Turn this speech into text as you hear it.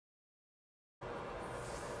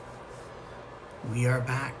We are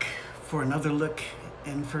back for another look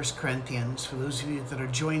in 1 Corinthians. For those of you that are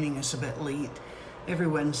joining us a bit late, every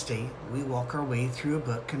Wednesday we walk our way through a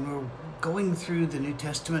book, and we're going through the New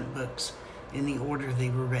Testament books in the order they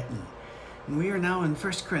were written. And we are now in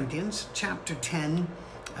 1 Corinthians chapter 10,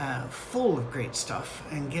 full of great stuff,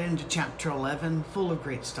 and get into chapter 11, full of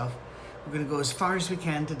great stuff. We're going to go as far as we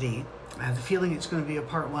can today. I have the feeling it's going to be a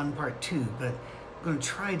part 1, part 2, but we're going to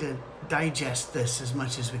try to digest this as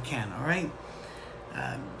much as we can, all right?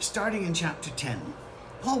 Starting in chapter 10,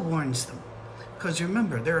 Paul warns them, because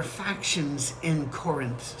remember, there are factions in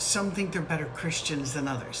Corinth. Some think they're better Christians than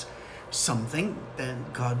others. Some think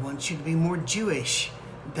that God wants you to be more Jewish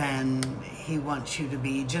than he wants you to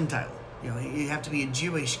be Gentile. You know, you have to be a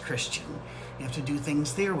Jewish Christian. You have to do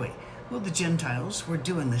things their way. Well, the Gentiles were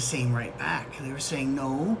doing the same right back. They were saying,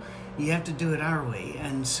 no, you have to do it our way.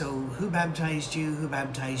 And so who baptized you? Who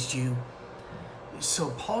baptized you?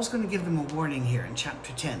 So Paul's going to give them a warning here in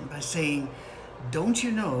chapter 10 by saying, don't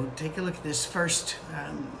you know, take a look at this first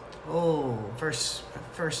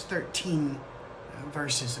 13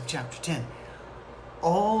 verses of chapter 10.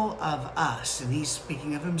 All of us, and he's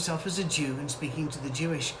speaking of himself as a Jew and speaking to the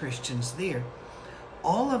Jewish Christians there,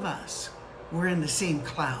 all of us were in the same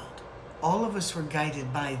cloud. All of us were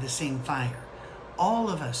guided by the same fire.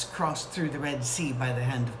 All of us crossed through the Red Sea by the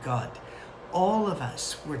hand of God. All of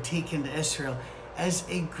us were taken to Israel as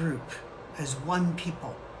a group, as one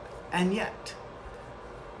people. And yet,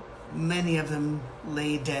 many of them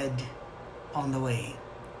lay dead on the way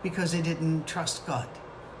because they didn't trust God.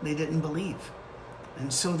 They didn't believe.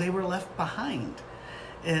 And so they were left behind.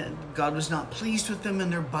 And God was not pleased with them,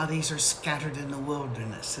 and their bodies are scattered in the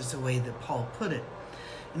wilderness, is the way that Paul put it.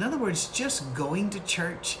 In other words, just going to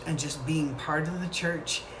church and just being part of the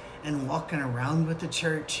church and walking around with the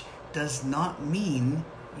church does not mean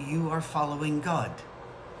you are following God.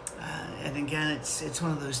 And again, it's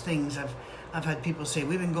one of those things I've had people say,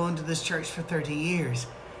 we've been going to this church for 30 years.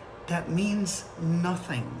 That means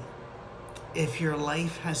nothing if your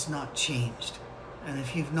life has not changed, and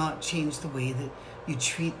if you've not changed the way that you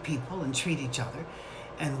treat people and treat each other.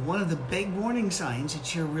 And one of the big warning signs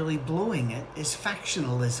that you're really blowing it is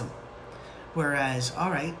factionalism. Whereas,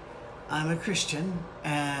 all right, I'm a Christian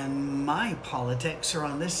and my politics are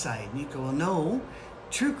on this side. And you go, well, no,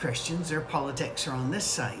 true Christians, their politics are on this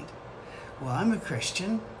side. Well, I'm a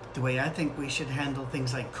Christian. The way I think we should handle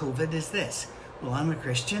things like COVID is this. Well, I'm a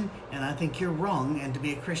Christian and I think you're wrong. And to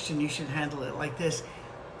be a Christian, you should handle it like this.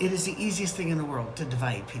 It is the easiest thing in the world to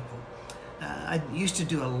divide people. I used to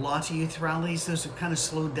do a lot of youth rallies. Those have kind of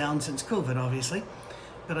slowed down since COVID, obviously,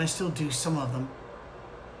 but I still do some of them.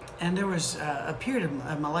 And there was a period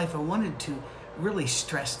of my life I wanted to really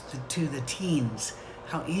stress to the teens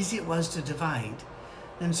how easy it was to divide.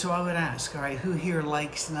 And so I would ask, all right, who here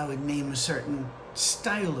likes, and I would name a certain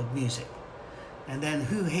style of music. And then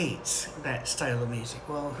who hates that style of music?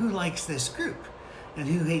 Well, who likes this group? And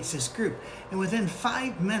who hates this group? And within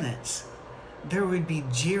 5 minutes, there would be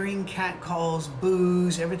jeering, catcalls,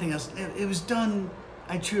 boos, everything else. It was done,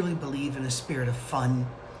 I truly believe, in a spirit of fun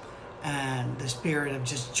and the spirit of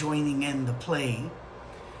just joining in the play.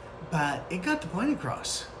 But it got the point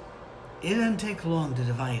across. It didn't take long to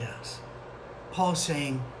divide us. Paul's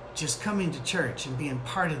saying just coming to church and being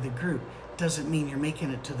part of the group doesn't mean you're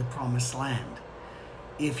making it to the promised land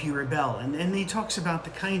if you rebel. And he talks about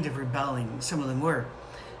the kind of rebelling some of them were.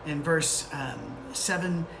 In verse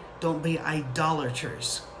 7, don't be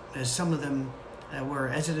idolaters, as some of them were.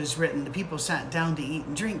 As it is written, the people sat down to eat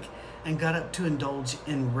and drink and got up to indulge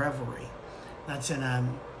in revelry. That's in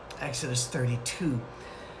Exodus 32.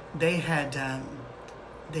 They had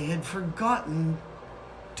forgotten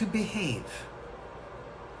to behave.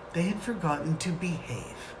 They had forgotten to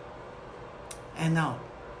behave. And now,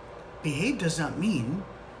 behave does not mean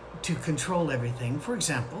to control everything. For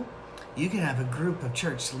example, you can have a group of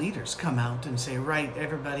church leaders come out and say, right,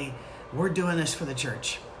 everybody, we're doing this for the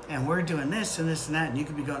church, and we're doing this and this and that, and you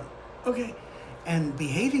could be going, okay. And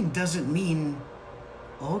behaving doesn't mean,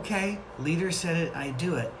 okay, leader said it, I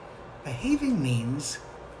do it. Behaving means,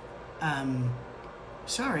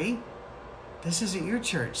 sorry, this isn't your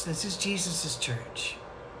church, this is Jesus's church.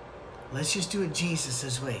 Let's just do it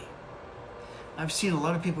Jesus's way. I've seen a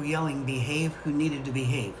lot of people yelling behave who needed to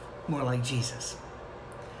behave more like Jesus.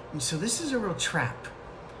 And so this is a real trap.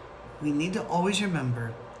 We need to always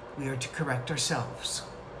remember we are to correct ourselves.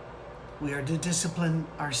 We are to discipline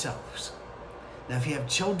ourselves. Now, if you have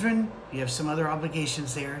children, you have some other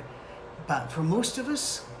obligations there. But for most of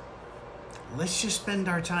us, let's just spend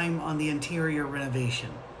our time on the interior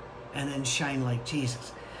renovation and then shine like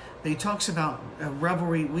Jesus. But he talks about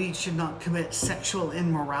revelry. We should not commit sexual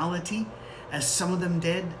immorality as some of them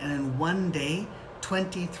did, and in one day,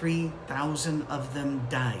 23,000 of them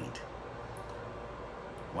died.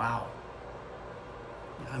 Wow.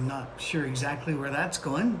 I'm not sure exactly where that's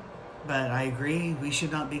going, but I agree we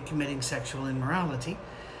should not be committing sexual immorality.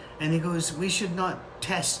 And he goes, we should not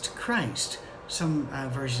test Christ. Some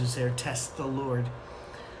versions there, test the Lord,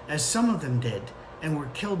 as some of them did, and were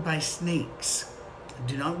killed by snakes.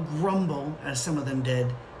 Do not grumble, as some of them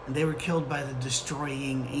did, and they were killed by the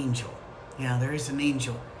destroying angel. Yeah, there is an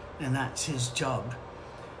angel, and that's his job.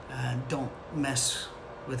 Don't mess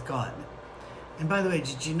with God. And by the way,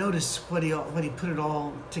 did you notice what he put it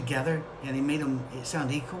all together? And he made them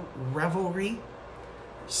sound equal. Revelry,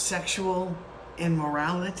 sexual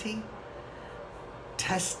immorality,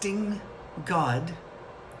 testing God,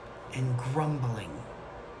 and grumbling.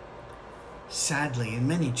 Sadly, in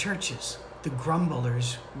many churches, the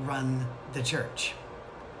grumblers run the church.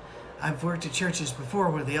 I've worked at churches before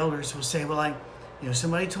where the elders will say, well,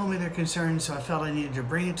 somebody told me their concerns, so I felt I needed to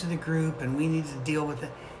bring it to the group and we need to deal with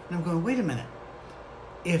it. And I'm going, wait a minute.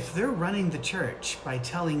 If they're running the church by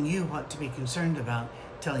telling you what to be concerned about,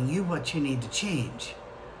 telling you what you need to change,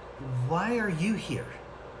 why are you here?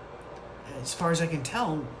 As far as I can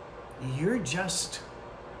tell, you're just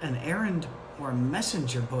an errand or a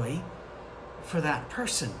messenger boy for that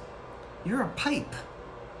person. You're a pipe.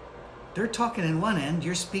 They're talking in one end,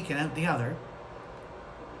 you're speaking out the other.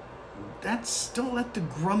 Don't let the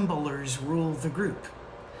grumblers rule the group.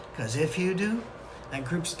 Because if you do, that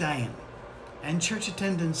group's dying. And church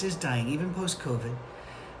attendance is dying, even post-COVID.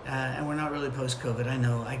 And we're not really post-COVID, I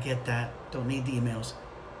know, I get that. Don't need the emails.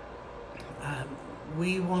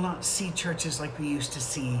 We will not see churches like we used to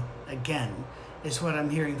see again, is what I'm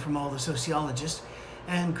hearing from all the sociologists.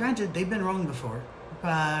 And granted, they've been wrong before,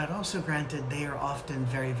 but also granted, they are often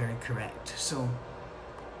very, very correct. So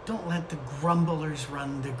don't let the grumblers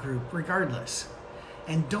run the group, regardless.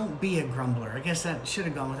 And don't be a grumbler. I guess that should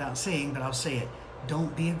have gone without saying, but I'll say it.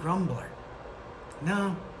 Don't be a grumbler.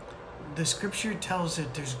 No, the scripture tells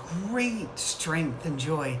that there's great strength and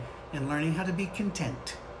joy in learning how to be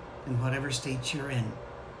content in whatever state you're in.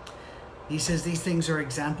 He says these things are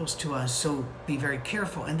examples to us, so be very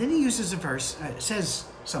careful. And then he uses a verse, says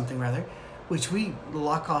something rather, which we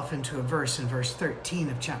lock off into a verse in verse 13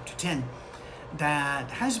 of chapter 10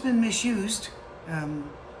 that has been misused and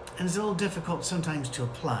is a little difficult sometimes to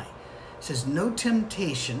apply. It says, no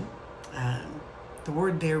temptation. The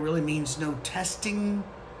word there really means no testing.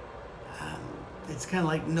 It's kind of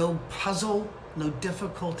like no puzzle, no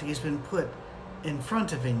difficulty has been put in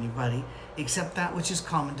front of anybody except that which is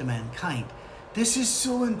common to mankind. This is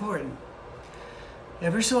so important.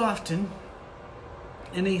 Ever so often,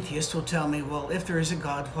 an atheist will tell me, well, if there is a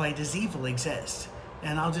God, why does evil exist?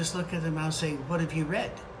 And I'll just look at them and I'll say, what have you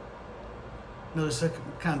read? Notice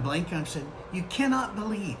look kind of blank, and I said, you cannot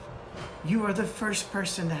believe you are the first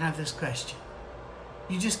person to have this question.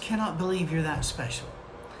 You just cannot believe you're that special.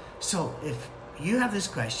 So if you have this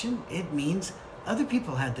question, it means other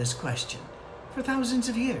people had this question for thousands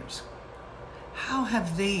of years. How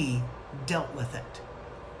have they dealt with it?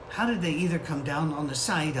 How did they either come down on the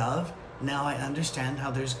side of, now I understand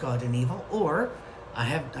how there's God and evil, or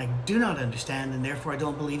I do not understand and therefore I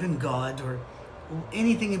don't believe in God, or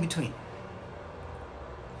anything in between?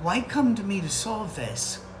 Why come to me to solve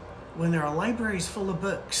this when there are libraries full of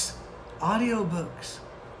books, audio books,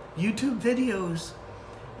 YouTube videos?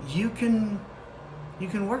 You can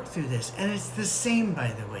work through this. And it's the same, by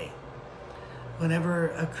the way. Whenever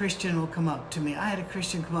a Christian will come up to me, I had a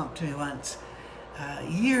Christian come up to me once,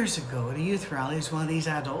 years ago at a youth rally. As one of these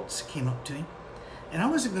adults came up to me, and I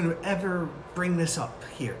wasn't going to ever bring this up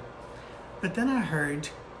here. But then I heard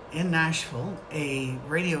in Nashville a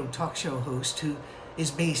radio talk show host who is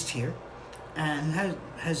based here and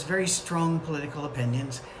has very strong political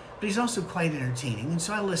opinions, but he's also quite entertaining. And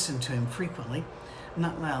so I listen to him frequently.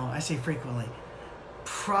 I say frequently,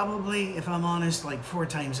 probably, if I'm honest, like 4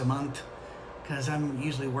 times a month, because I'm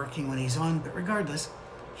usually working when he's on. But regardless,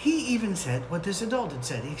 he even said what this adult had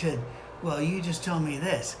said. He said, well, you just tell me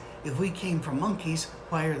this. If we came from monkeys,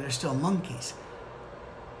 why are there still monkeys?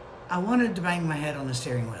 I wanted to bang my head on the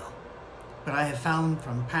steering wheel, but I have found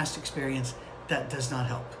from past experience that does not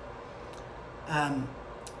help.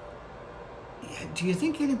 Do you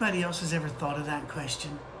think anybody else has ever thought of that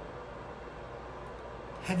question?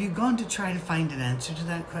 Have you gone to try to find an answer to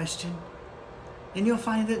that question? And you'll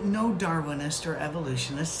find that no Darwinist or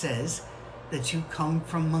evolutionist says that you come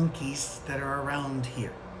from monkeys that are around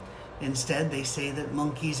here. Instead, they say that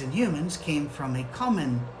monkeys and humans came from a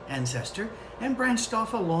common ancestor and branched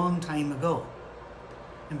off a long time ago.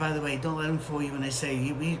 And by the way, don't let them fool you when they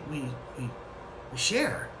say we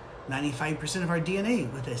share. 95% of our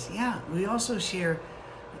DNA with this. Yeah, we also share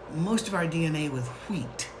most of our DNA with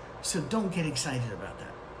wheat. So don't get excited about that.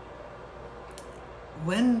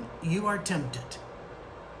 When you are tempted,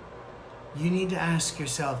 you need to ask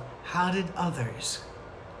yourself, how did others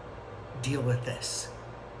deal with this?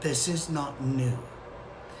 This is not new.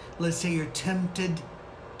 Let's say you're tempted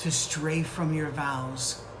to stray from your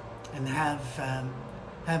vows and have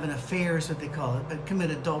an affair is what they call it, but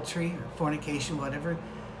commit adultery or fornication, whatever.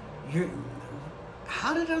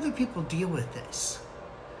 How did other people deal with this?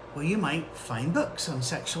 Well, you might find books on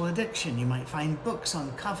sexual addiction. You might find books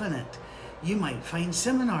on covenant. You might find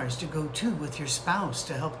seminars to go to with your spouse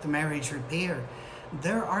to help the marriage repair.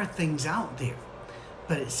 There are things out there.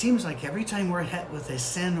 But it seems like every time we're hit with a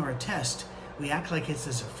sin or a test, we act like it's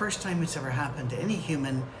the first time it's ever happened to any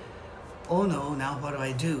human. Oh no, now what do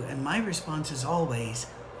I do? And my response is always,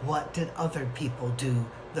 what did other people do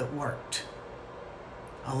that worked?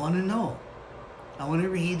 I want to know. I want to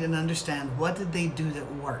read and understand, what did they do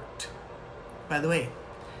that worked? By the way,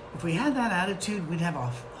 if we had that attitude, we'd have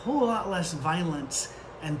a whole lot less violence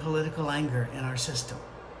and political anger in our system.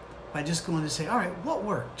 By just going to say, all right, what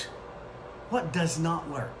worked? What does not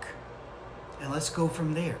work? And let's go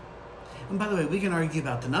from there. And by the way, we can argue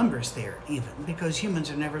about the numbers there even, because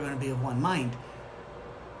humans are never going to be of one mind.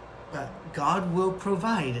 But God will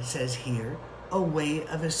provide, it says here, a way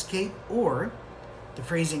of escape, or the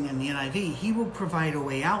phrasing in the NIV, he will provide a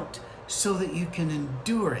way out so that you can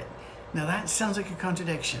endure it. Now that sounds like a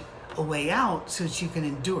contradiction. A way out so that you can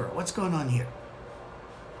endure. What's going on here?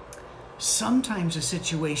 Sometimes a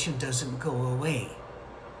situation doesn't go away,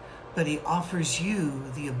 but he offers you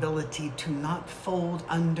the ability to not fold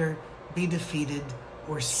under, be defeated,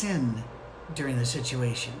 or sin during the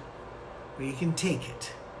situation. Where you can take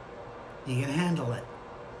it. You can handle it.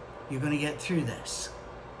 You're going to get through this.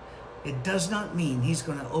 It does not mean he's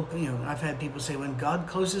going to open, I've had people say when God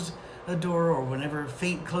closes a door, or whenever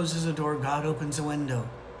fate closes a door, God opens a window.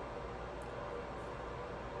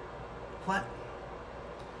 What?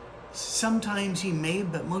 Sometimes he may,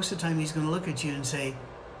 but most of the time he's going to look at you and say,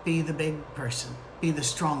 be the big person, be the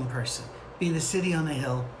strong person, be the city on the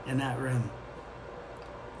hill in that room.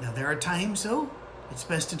 Now there are times though, it's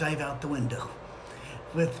best to dive out the window.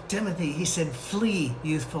 With Timothy, he said, flee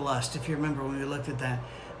youthful lust, if you remember when we looked at that.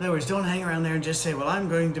 In other words, don't hang around there and just say, well, I'm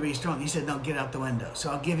going to be strong. He said, no, get out the window. So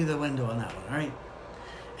I'll give you the window on that one, all right?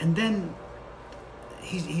 And then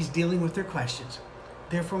he's dealing with their questions.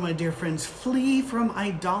 Therefore, my dear friends, flee from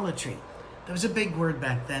idolatry. That was a big word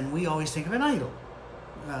back then. We always think of an idol.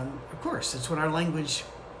 Of course, that's what our language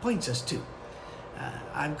points us to.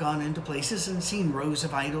 I've gone into places and seen rows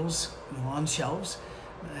of idols on shelves.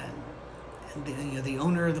 And the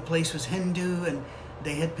owner of the place was Hindu, and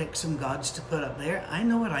they had picked some gods to put up there. I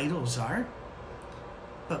know what idols are.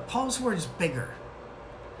 But Paul's word is bigger.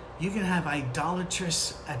 You can have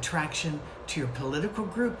idolatrous attraction to your political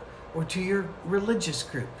group or to your religious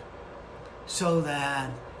group, so that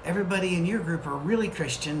everybody in your group are really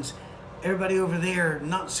Christians, everybody over there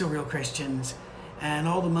not so real Christians, and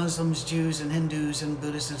all the Muslims, Jews, and Hindus, and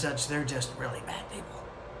Buddhists and such, they're just really bad people.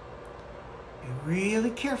 Be really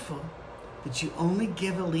careful that you only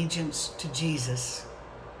give allegiance to Jesus,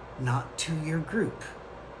 not to your group.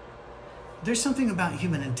 There's something about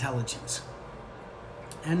human intelligence.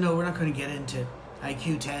 And no, we're not going to get into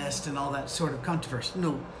IQ test and all that sort of controversy.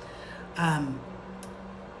 No.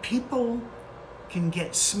 People can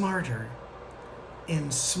get smarter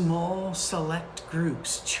in small, select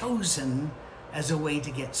groups chosen as a way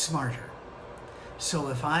to get smarter. So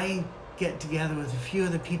if I get together with a few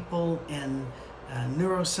of the people in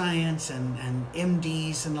neuroscience and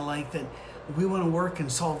MDs and the like, that we want to work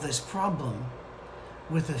and solve this problem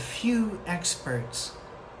with a few experts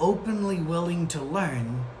openly willing to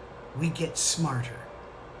learn, we get smarter.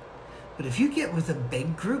 But if you get with a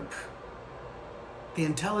big group, the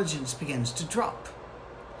intelligence begins to drop.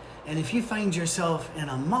 And if you find yourself in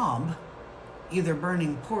a mob, either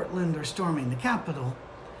burning Portland or storming the Capitol,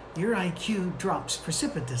 your IQ drops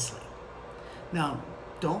precipitously. Now,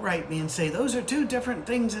 don't write me and say, those are two different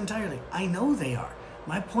things entirely. I know they are.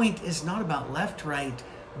 My point is not about left, right,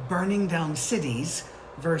 burning down cities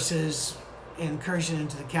versus incursion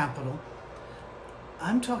into the Capitol.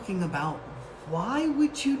 I'm talking about, why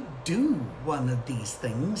would you do one of these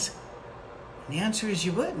things? And the answer is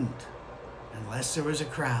you wouldn't, unless there was a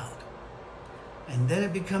crowd. And then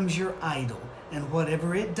it becomes your idol. And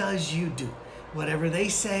whatever it does, you do. Whatever they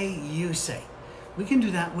say, you say. We can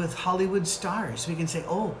do that with Hollywood stars. We can say,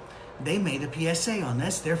 oh, they made a PSA on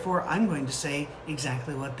this, therefore I'm going to say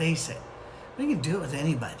exactly what they say. We can do it with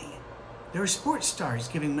anybody. There were sports stars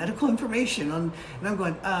giving medical information on, and I'm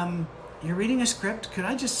going, you're reading a script. Could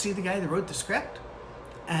I just see the guy that wrote the script?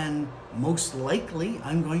 And most likely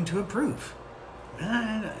I'm going to approve.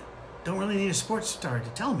 I don't really need a sports star to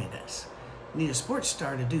tell me this. I need a sports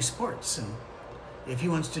star to do sports. And if he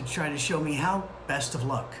wants to try to show me how, best of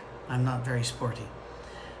luck. I'm not very sporty.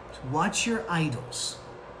 So watch your idols.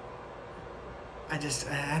 I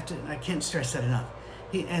can't stress that enough.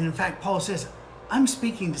 And in fact, Paul says, I'm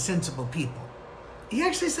speaking to sensible people. He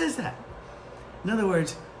actually says that. In other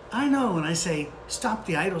words, I know when I say stop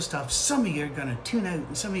the idol stuff, some of you are going to tune out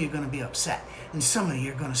and some of you are going to be upset and some of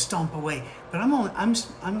you are going to stomp away. But I'm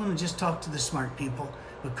going to just talk to the smart people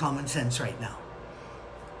with common sense right now.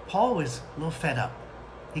 Paul was a little fed up.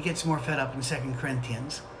 He gets more fed up in 2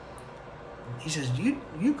 Corinthians. He says,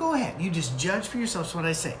 you go ahead. You just judge for yourselves what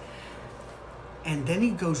I say. And then he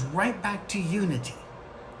goes right back to unity.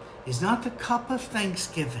 Is not the cup of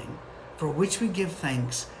thanksgiving for which we give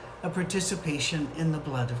thanks a participation in the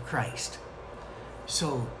blood of Christ?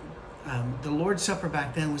 So the Lord's Supper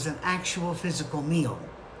back then was an actual physical meal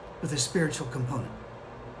with a spiritual component.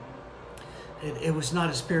 It was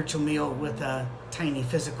not a spiritual meal with a tiny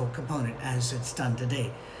physical component as it's done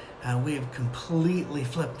today. We have completely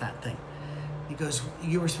flipped that thing. He goes,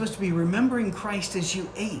 you were supposed to be remembering Christ as you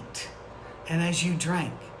ate and as you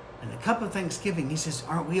drank. And the cup of thanksgiving, he says,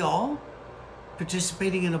 aren't we all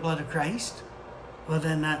participating in the blood of Christ? Well,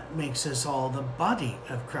 then that makes us all the body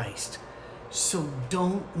of Christ. So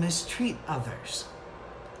don't mistreat others.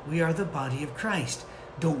 We are the body of Christ.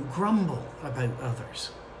 Don't grumble about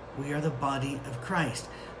others. We are the body of Christ.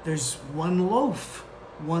 There's one loaf,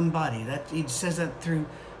 one body. That he says that through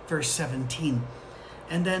verse 17.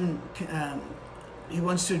 And then he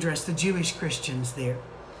wants to address the Jewish Christians there.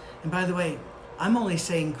 And by the way, I'm only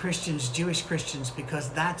saying Christians, Jewish Christians, because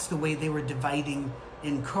that's the way they were dividing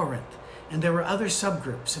in Corinth. And there were other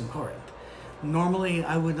subgroups in Corinth. Normally,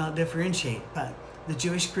 I would not differentiate, but the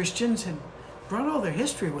Jewish Christians had brought all their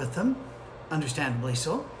history with them, understandably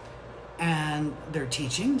so, and their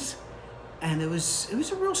teachings. And it was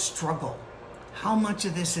a real struggle. How much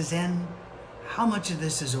of this is in? How much of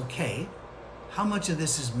this is okay? How much of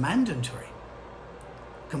this is mandatory,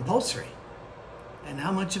 compulsory? And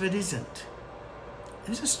how much of it isn't?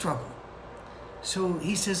 There's a struggle. So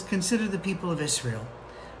he says, consider the people of Israel.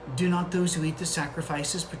 Do not those who eat the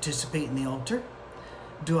sacrifices participate in the altar?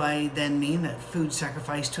 Do I then mean that food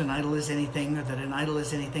sacrificed to an idol is anything, or that an idol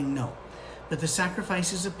is anything? No. But the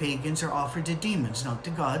sacrifices of pagans are offered to demons, not to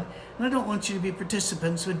God. And I don't want you to be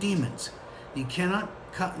participants with demons. You cannot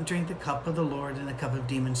cut and drink the cup of the Lord and the cup of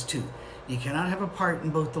demons too. You cannot have a part in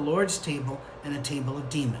both the Lord's table and a table of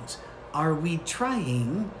demons. Are we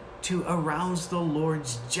trying to arouse the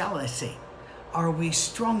Lord's jealousy? Are we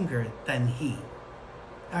stronger than he?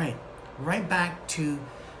 All right, right back in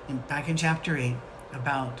chapter 8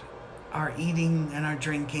 about our eating and our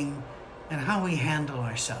drinking and how we handle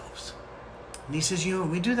ourselves. And he says,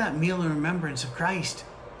 we do that meal in remembrance of Christ.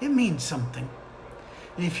 It means something.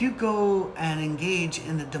 And if you go and engage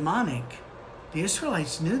in the demonic, the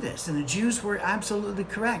Israelites knew this, and the Jews were absolutely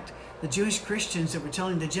correct. The Jewish Christians that were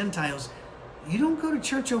telling the Gentiles, you don't go to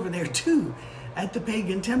church over there too, at the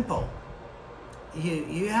pagan temple.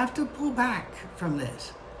 You have to pull back from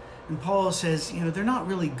this. And Paul says, they're not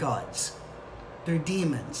really gods. They're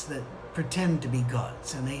demons that pretend to be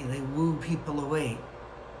gods, and they woo people away.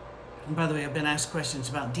 And by the way, I've been asked questions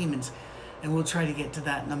about demons, and we'll try to get to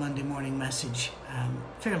that in the Monday morning message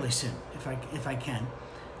fairly soon, if I can.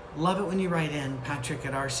 Love it when you write in,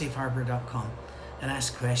 patrick@oursafeharbor.com, and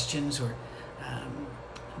ask questions, or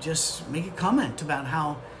just make a comment about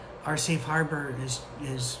how Our Safe Harbor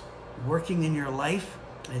is working in your life.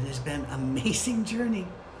 It has been an amazing journey.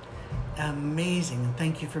 Amazing, and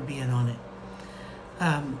thank you for being on it.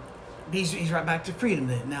 He's right back to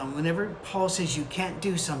freedom. Now, whenever Paul says you can't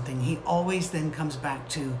do something, he always then comes back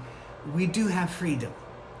to, we do have freedom,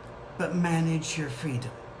 but manage your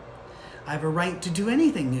freedom. I have a right to do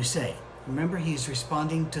anything you say. Remember, he's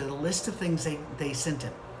responding to the list of things they sent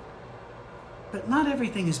him. But not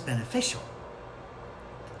everything is beneficial.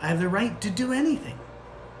 I have the right to do anything,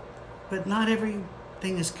 but not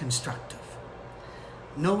everything is constructive.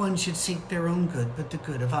 No one should seek their own good, but the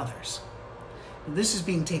good of others. This is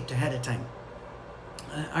being taped ahead of time.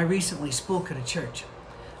 I recently spoke at a church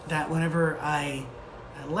that whenever I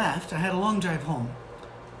left, I had a long drive home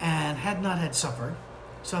and had not had supper.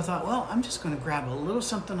 So I thought, well, I'm just going to grab a little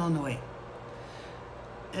something on the way.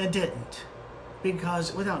 I didn't,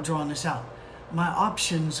 because without drawing this out, my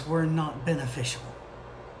options were not beneficial.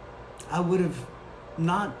 I would have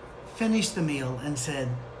not finished the meal and said,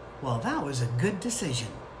 well, that was a good decision.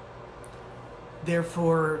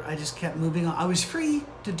 Therefore, I just kept moving on. I was free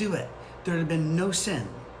to do it. There had been no sin.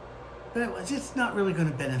 But it's not really going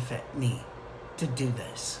to benefit me to do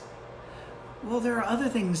this. Well, there are other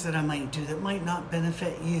things that I might do that might not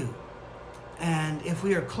benefit you. And if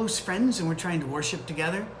we are close friends and we're trying to worship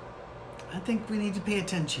together, I think we need to pay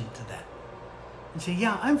attention to that. And say,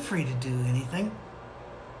 yeah, I'm free to do anything.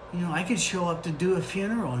 I could show up to do a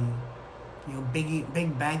funeral in,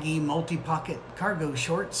 big baggy multi-pocket cargo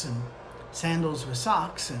shorts and sandals with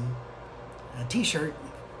socks and a t-shirt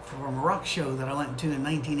from a rock show that I went to in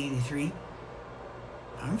 1983.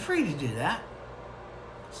 I'm free to do that.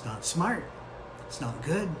 It's not smart. It's not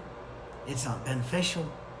good. It's not beneficial.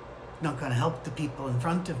 Not going to help the people in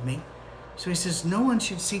front of me. So he says, no one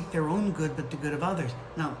should seek their own good, but the good of others.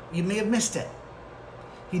 Now, you may have missed it.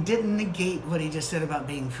 He didn't negate what he just said about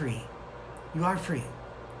being free. You are free.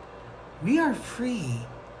 We are free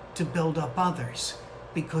to build up others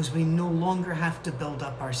because we no longer have to build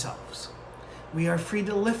up ourselves. We are free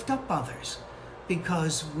to lift up others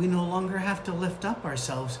because we no longer have to lift up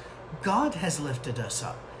ourselves. God has lifted us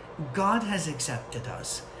up. God has accepted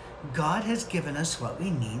us. God has given us what we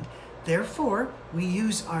need. Therefore, we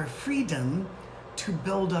use our freedom to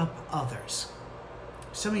build up others.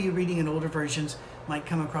 Some of you reading in older versions might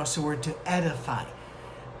come across the word to edify.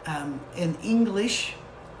 In English,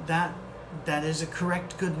 that is a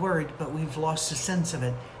correct, good word, but we've lost the sense of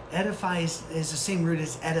it. Edify is the same root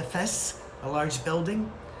as edifice, a large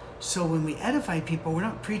building. So when we edify people, we're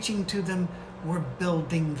not preaching to them, we're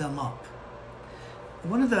building them up.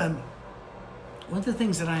 One of the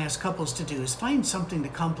things that I ask couples to do is find something to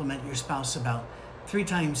compliment your spouse about 3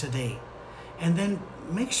 times a day. And then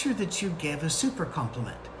make sure that you give a super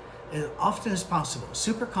compliment as often as possible.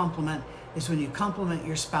 Super compliment is when you compliment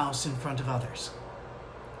your spouse in front of others.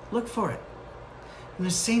 Look for it. And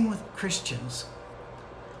the same with Christians.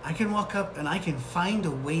 I can walk up and I can find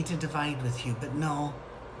a way to divide with you, but no,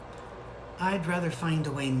 I'd rather find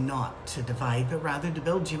a way not to divide, but rather to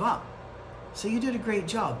build you up. So you did a great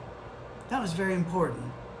job. That was very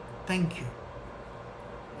important. Thank you.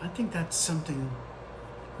 I think that's something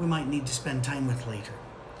we might need to spend time with later.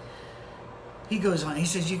 He goes on, he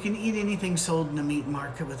says, you can eat anything sold in a meat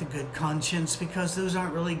market with a good conscience because those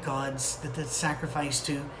aren't really gods that it's sacrificed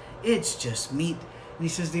to. It's just meat. And he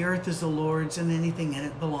says, the earth is the Lord's and anything in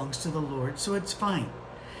it belongs to the Lord, so it's fine.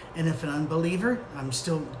 And if an unbeliever, I'm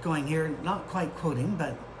still going here, not quite quoting,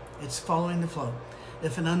 but it's following the flow.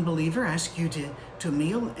 If an unbeliever asks you to a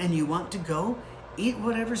meal and you want to go, eat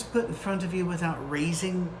whatever's put in front of you without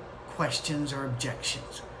raising questions or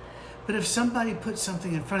objections. But if somebody puts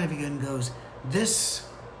something in front of you and goes, this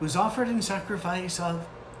was offered in sacrifice of,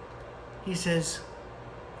 he says,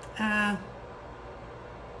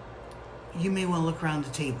 you may want to look around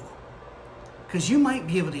the table. Because you might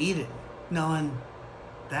be able to eat it knowing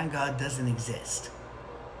that God doesn't exist.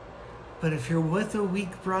 But if you're with a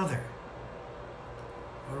weak brother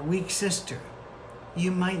or a weak sister,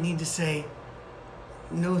 you might need to say,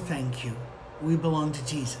 no thank you, we belong to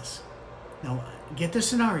Jesus. Now, get the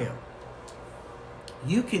scenario.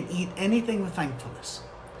 You can eat anything with thankfulness.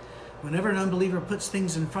 Whenever an unbeliever puts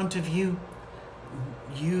things in front of you,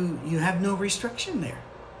 you have no restriction there.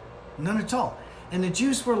 None at all. And the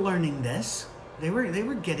Jews were learning this. They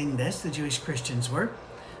were getting this, the Jewish Christians were.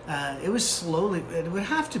 It was slowly, it would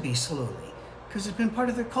have to be slowly, because it's been part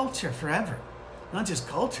of their culture forever. Not just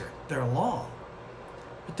culture, their law.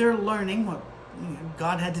 But they're learning what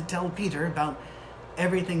God had to tell Peter about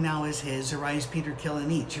everything now is his. Arise, Peter, kill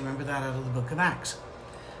and eat. You remember that out of the book of Acts.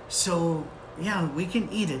 So, yeah, we can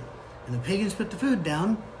eat it. And the pagans put the food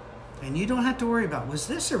down, and you don't have to worry about, was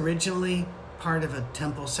this originally part of a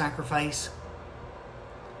temple sacrifice?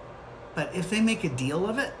 But if they make a deal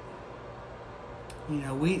of it,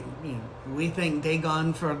 we thank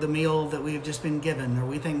Dagon for the meal that we have just been given, or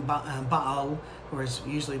we thank Baal, or it's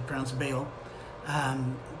usually pronounced Baal,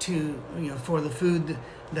 for the food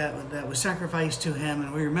that was sacrificed to him,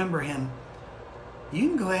 and we remember him. You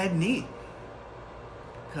can go ahead and eat,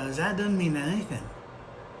 because that doesn't mean anything,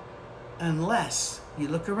 unless you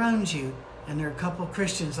look around you and there are a couple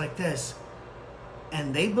Christians like this,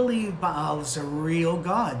 and they believe Baal is a real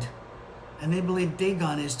god. And they believe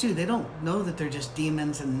Dagon is too. They don't know that they're just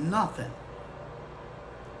demons and nothing.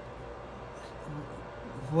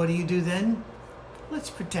 What do you do then? Let's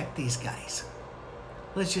protect these guys.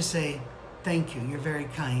 Let's just say, thank you, you're very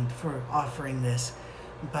kind for offering this,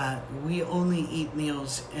 but we only eat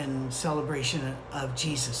meals in celebration of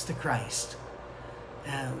Jesus the Christ.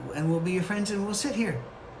 And we'll be your friends, and we'll sit here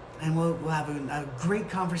and we'll have a great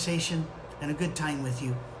conversation and a good time with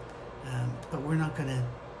you. But we're not going to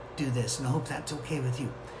do this, and I hope that's okay with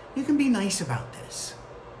you. you can be nice about this.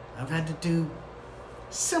 I've had to do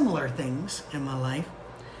similar things in my life,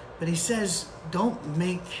 but he says, don't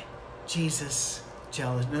make Jesus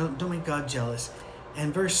jealous. No, don't make God jealous.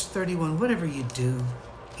 And verse 31, whatever you do,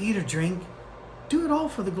 eat or drink, do it all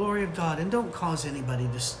for the glory of God, and don't cause anybody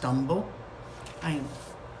to stumble.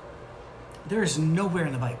 There is nowhere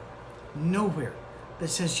in the Bible, nowhere, that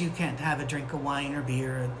says you can't have a drink of wine or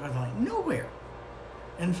beer or the like. Nowhere.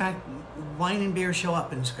 In fact, wine and beer show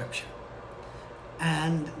up in Scripture.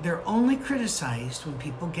 And they're only criticized when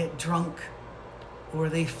people get drunk or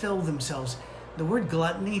they fill themselves. The word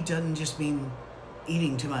gluttony doesn't just mean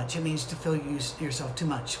eating too much. It means to fill yourself too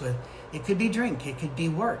much with. It could be drink. It could be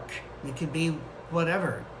work. It could be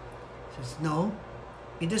whatever. It says, no,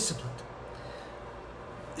 be disciplined.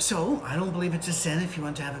 So I don't believe it's a sin if you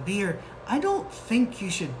want to have a beer. I don't think you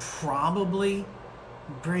should probably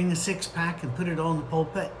bring a six-pack and put it on the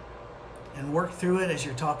pulpit and work through it as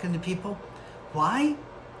you're talking to people. Why?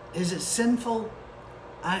 Is it sinful?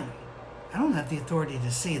 I don't have the authority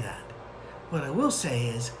to say that. What I will say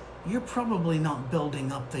is, you're probably not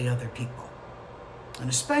building up the other people. And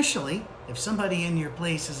especially if somebody in your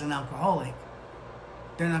place is an alcoholic,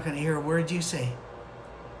 they're not going to hear a word you say.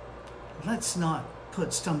 Let's not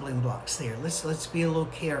put stumbling blocks there. Let's be a little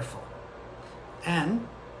careful. And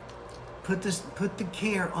put the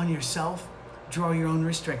care on yourself. Draw your own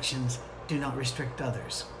restrictions. Do not restrict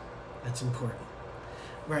others. That's important.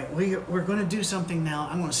 Right, we're going to do something now.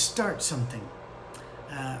 I'm going to start something.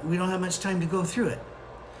 We don't have much time to go through it,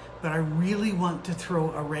 but I really want to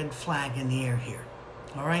throw a red flag in the air here.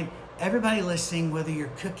 All right? Everybody listening, whether you're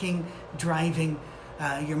cooking, driving,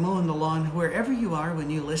 you're mowing the lawn, wherever you are when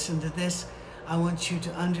you listen to this, I want you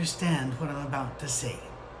to understand what I'm about to say.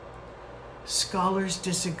 Scholars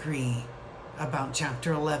disagree about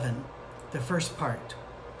chapter 11, the first part,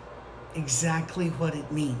 exactly what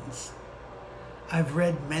it means. I've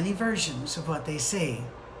read many versions of what they say,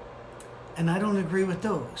 and I don't agree with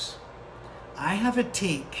those. I have a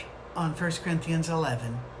take on 1 Corinthians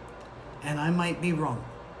 11, and I might be wrong.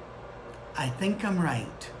 I think I'm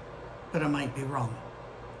right, but I might be wrong.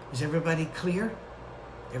 Is everybody clear?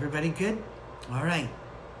 Everybody good? All right.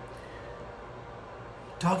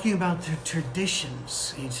 Talking about the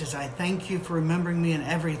traditions, he says, I thank you for remembering me in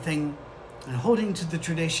everything and holding to the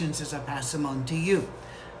traditions as I pass them on to you.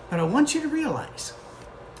 But I want you to realize,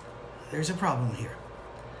 there's a problem here,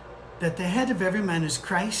 that the head of every man is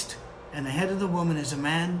Christ, and the head of the woman is a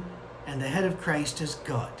man, and the head of Christ is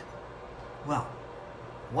God. Well,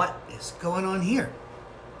 what is going on here?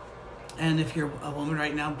 And if you're a woman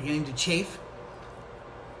right now beginning to chafe,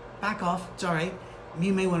 back off, it's all right.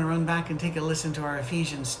 You may want to run back and take a listen to our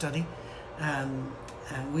Ephesians study.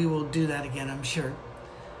 We will do that again, I'm sure.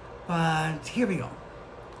 But here we go.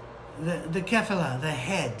 The kephilah, the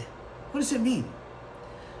head. What does it mean?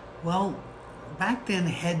 Well, back then,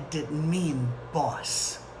 head didn't mean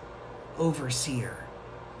boss, overseer,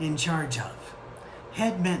 in charge of.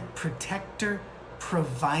 Head meant protector,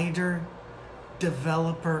 provider,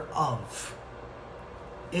 developer of.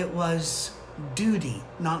 It was duty,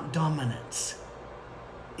 not dominance.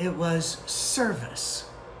 It was service,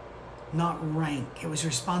 not rank. It was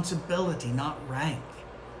responsibility, not rank.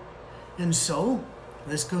 And so,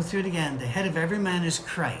 let's go through it again. The head of every man is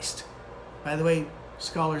Christ. By the way,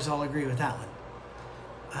 scholars all agree with that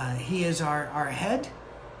one. He is our head,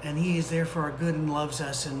 and he is there for our good and loves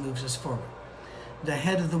us and moves us forward. The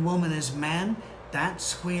head of the woman is man.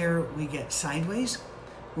 That's where we get sideways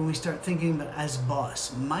when we start thinking about as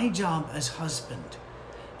boss. My job as husband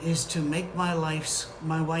is to make my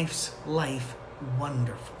wife's life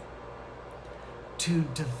wonderful. To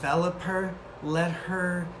develop her, let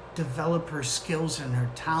her develop her skills and her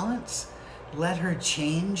talents. Let her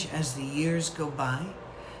change as the years go by.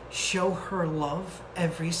 Show her love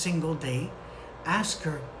every single day. Ask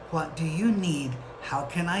her, what do you need? How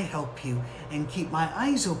can I help you? And keep my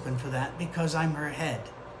eyes open for that because I'm her head.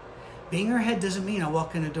 Being her head doesn't mean I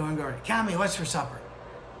walk in the door and go, Cammy, what's for supper?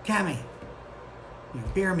 Cammy,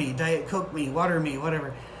 beer me, Diet Coke me, water me,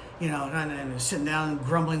 whatever. And sitting down and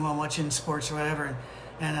grumbling while watching sports or whatever.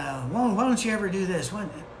 And why don't you ever do this?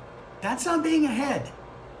 That's not being a head.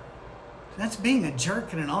 That's being a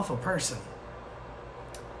jerk and an awful person.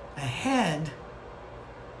 A head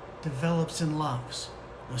develops and loves.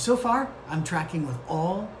 Now, so far, I'm tracking with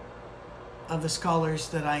all of the scholars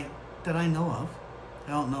that I know of.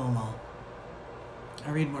 I don't know them all.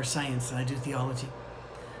 I read more science than I do theology.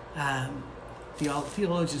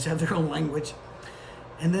 Theologians have their own language.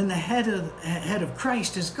 And then the head of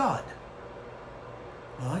Christ is God.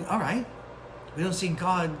 Well, all right. We don't see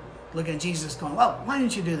God looking at Jesus going, well, why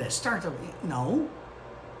didn't you do this? No.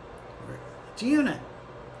 It's a unit.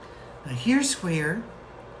 Now here's where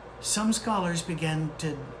some scholars began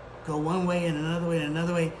to go one way and another way and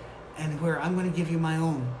another way, and where I'm going to give you my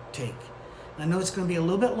own take. I know it's going to be a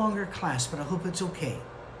little bit longer class, but I hope it's okay.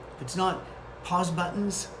 If it's not, pause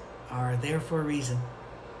buttons are there for a reason.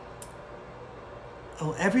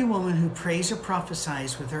 Oh, every woman who prays or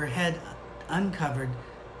prophesies with her head uncovered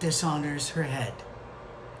dishonors her head.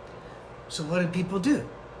 So what do people do?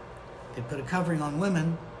 They put a covering on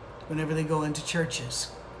women whenever they go into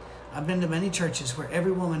churches. I've been to many churches where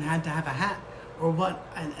every woman had to have a hat or what,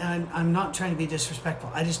 and I'm not trying to be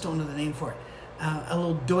disrespectful, I just don't know the name for it. A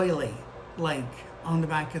little doily, like, on the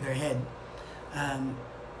back of their head.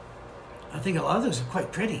 I think a lot of those are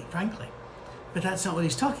quite pretty, frankly. But that's not what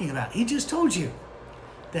he's talking about. He just told you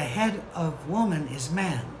the head of woman is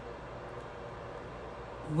man.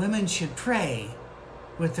 Women should pray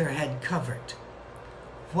with their head covered.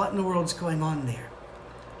 What in the world's going on there?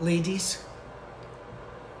 Ladies,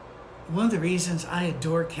 one of the reasons I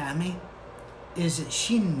adore Cammie is that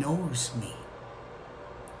she knows me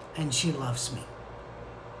and she loves me.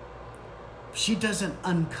 She doesn't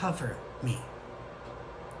uncover me.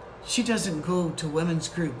 She doesn't go to women's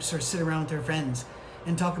groups or sit around with her friends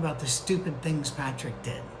and talk about the stupid things Patrick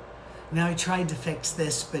did. And how he tried to fix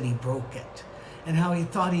this, but he broke it. And how he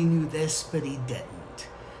thought he knew this, but he didn't.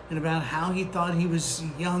 And about how he thought he was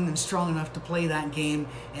young and strong enough to play that game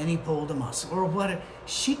and he pulled a muscle or whatever.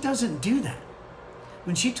 She doesn't do that.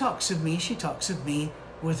 When she talks of me, she talks of me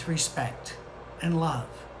with respect and love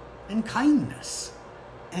and kindness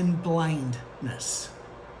and blindness.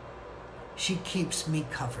 She keeps me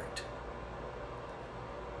covered.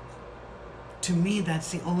 To me,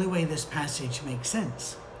 that's the only way this passage makes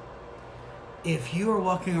sense. If you are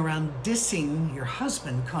walking around dissing your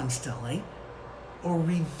husband constantly, or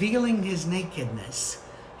revealing his nakedness,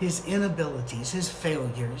 his inabilities, his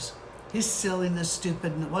failures, his silliness,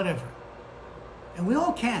 stupid, whatever. And we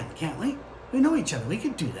all can, can't we? We know each other. We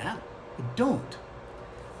could do that, but don't.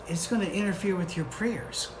 It's going to interfere with your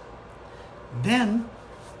prayers. Then,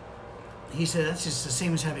 he said that's just the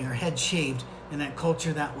same as having her head shaved. In that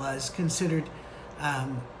culture, that was considered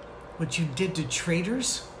what you did to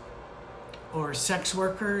traitors or sex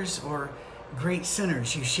workers or great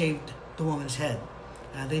sinners. You shaved the woman's head.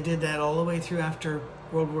 They did that all the way through after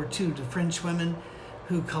World War II to French women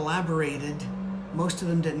who collaborated. Most of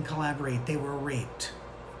them didn't collaborate. They were raped,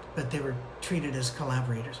 but they were treated as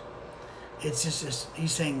collaborators. It's just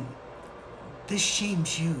he's saying, this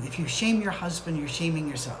shames you. If you shame your husband, you're shaming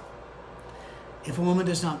yourself. If a woman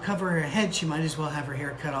does not cover her head, she might as well have her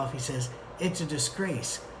hair cut off. He says, it's a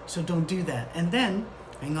disgrace. So don't do that. And then,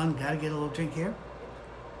 hang on, gotta get a little drink here.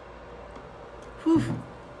 Whew.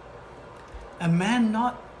 A man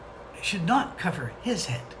should not cover his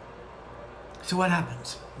head. So what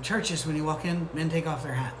happens? In churches, when you walk in, men take off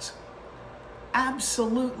their hats.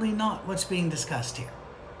 Absolutely not what's being discussed here.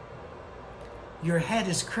 Your head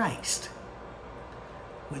is Christ.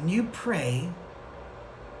 When you pray,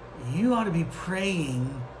 you ought to be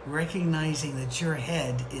praying, recognizing that your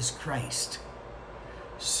head is Christ.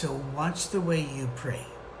 So watch the way you pray.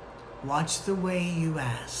 Watch the way you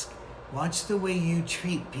ask. Watch the way you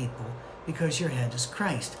treat people, because your head is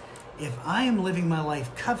Christ. If I am living my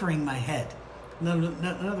life covering my head, in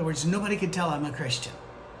other words, nobody can tell I'm a Christian,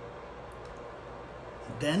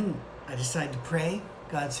 then I decide to pray,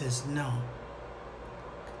 God says, no.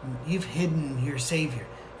 You've hidden your Savior.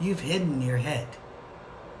 You've hidden your head.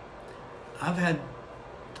 I've had,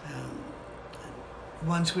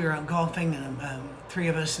 once we were out golfing, and three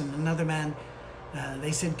of us and another man,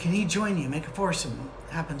 they said, can he join you, make a foursome?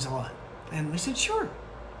 Happens a lot. And we said, sure.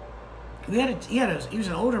 He was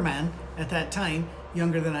an older man at that time,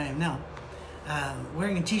 younger than I am now,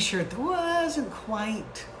 wearing a t-shirt that wasn't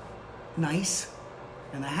quite nice,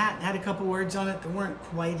 and the hat had a couple words on it that weren't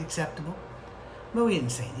quite acceptable, but we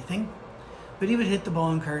didn't say anything. But he would hit the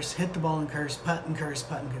ball and curse, hit the ball and curse, putt and curse,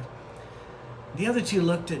 putt and curse. The other two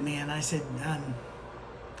looked at me and I said,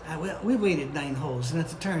 we waited 9 holes, and at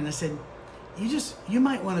the turn I said, you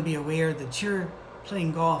might want to be aware that you're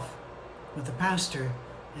playing golf with the pastor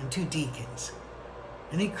and 2 deacons.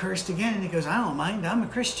 And he cursed again, and he goes, I don't mind, I'm a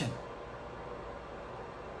Christian.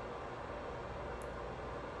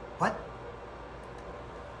 What?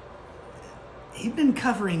 He'd been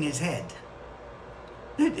covering his head.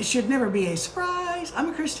 It should never be a surprise, I'm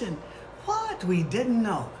a Christian. What? We didn't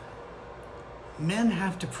know. Men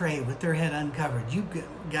have to pray with their head uncovered. You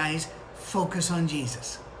guys focus on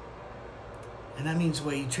Jesus. And that means the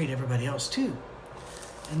way you treat everybody else too.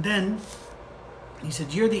 And then he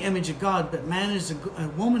said, you're the image of God, but a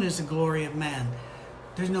woman is the glory of man.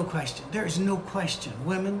 There's no question. There is no question.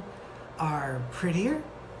 Women are prettier,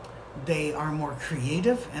 they are more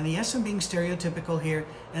creative, and yes, I'm being stereotypical here,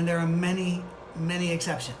 and there are many, many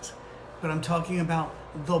exceptions, but I'm talking about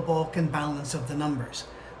the bulk and balance of the numbers.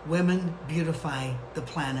 Women beautify the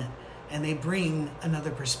planet, and they bring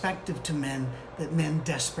another perspective to men that men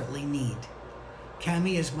desperately need.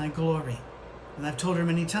 Cami is my glory, and I've told her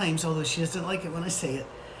many times, although she doesn't like it when I say it,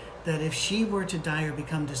 that if she were to die or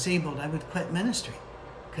become disabled, I would quit ministry,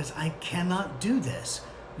 because I cannot do this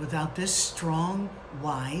without this strong,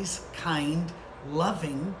 wise, kind,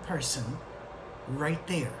 loving person right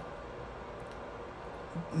there.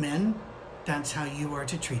 Men, that's how you are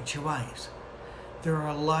to treat your wives. There are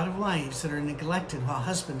a lot of wives that are neglected while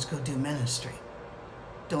husbands go do ministry.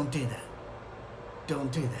 Don't do that.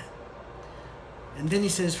 Don't do that. And then he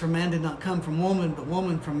says, for man did not come from woman, but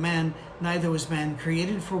woman from man. Neither was man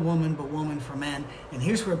created for woman, but woman for man. And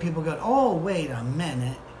here's where people go, oh, wait a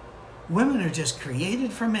minute. Women are just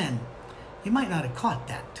created for men. You might not have caught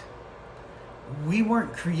that. We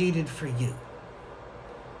weren't created for you.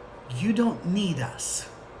 You don't need us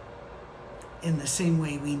in the same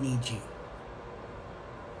way we need you.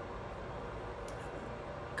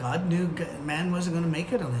 God knew man wasn't going to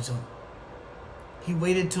make it on his own. He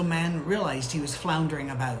waited till man realized he was floundering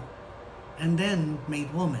about, and then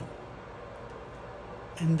made woman.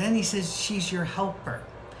 And then he says, she's your helper.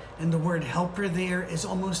 And the word helper there is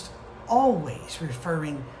almost always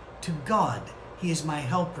referring to God. He is my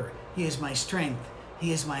helper. He is my strength.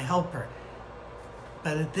 He is my helper.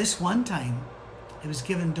 But at this one time, it was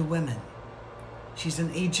given to women. She's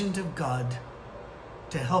an agent of God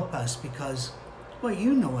to help us because, well,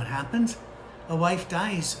 you know what happens. A wife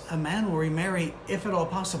dies, a man will remarry if at all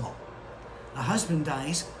possible. A husband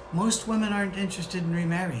dies, most women aren't interested in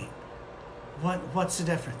remarrying. What's the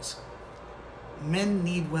difference? Men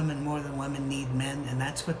need women more than women need men, and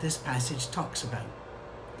that's what this passage talks about.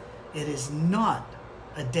 It is not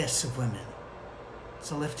a diss of women.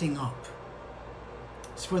 It's a lifting up.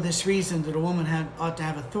 It's for this reason that a woman ought to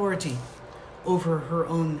have authority over her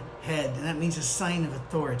own head, and that means a sign of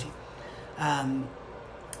authority.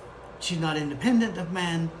 She's not independent of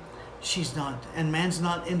man. And man's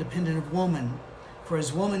not independent of woman. For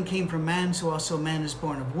as woman came from man, so also man is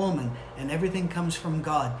born of woman, and everything comes from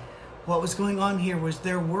God. What was going on here was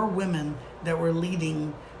there were women that were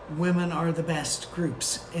leading women are the best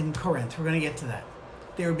groups in Corinth. We're going to get to that.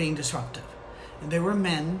 They were being disruptive. And there were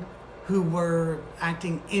men who were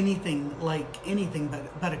acting anything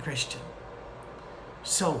but a Christian.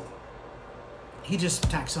 So he just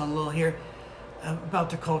tacks on a little here about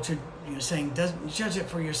the culture, saying, doesn't judge it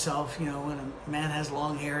for yourself. When a man has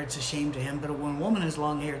long hair, it's a shame to him, but when a woman has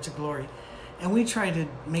long hair, it's a glory. And we try to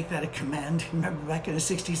make that a command. Remember back in the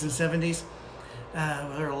 60s and 70s,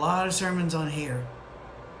 there are a lot of sermons on hair,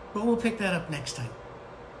 but we'll pick that up next time.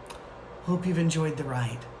 Hope you've enjoyed the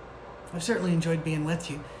ride. I've certainly enjoyed being with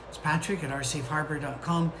you. It's Patrick at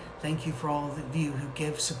oursafeharbor.com. Thank you for all of you who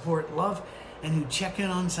give, support, love, and who check in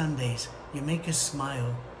on Sundays. You make us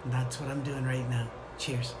smile. And that's what I'm doing right now.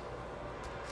 Cheers.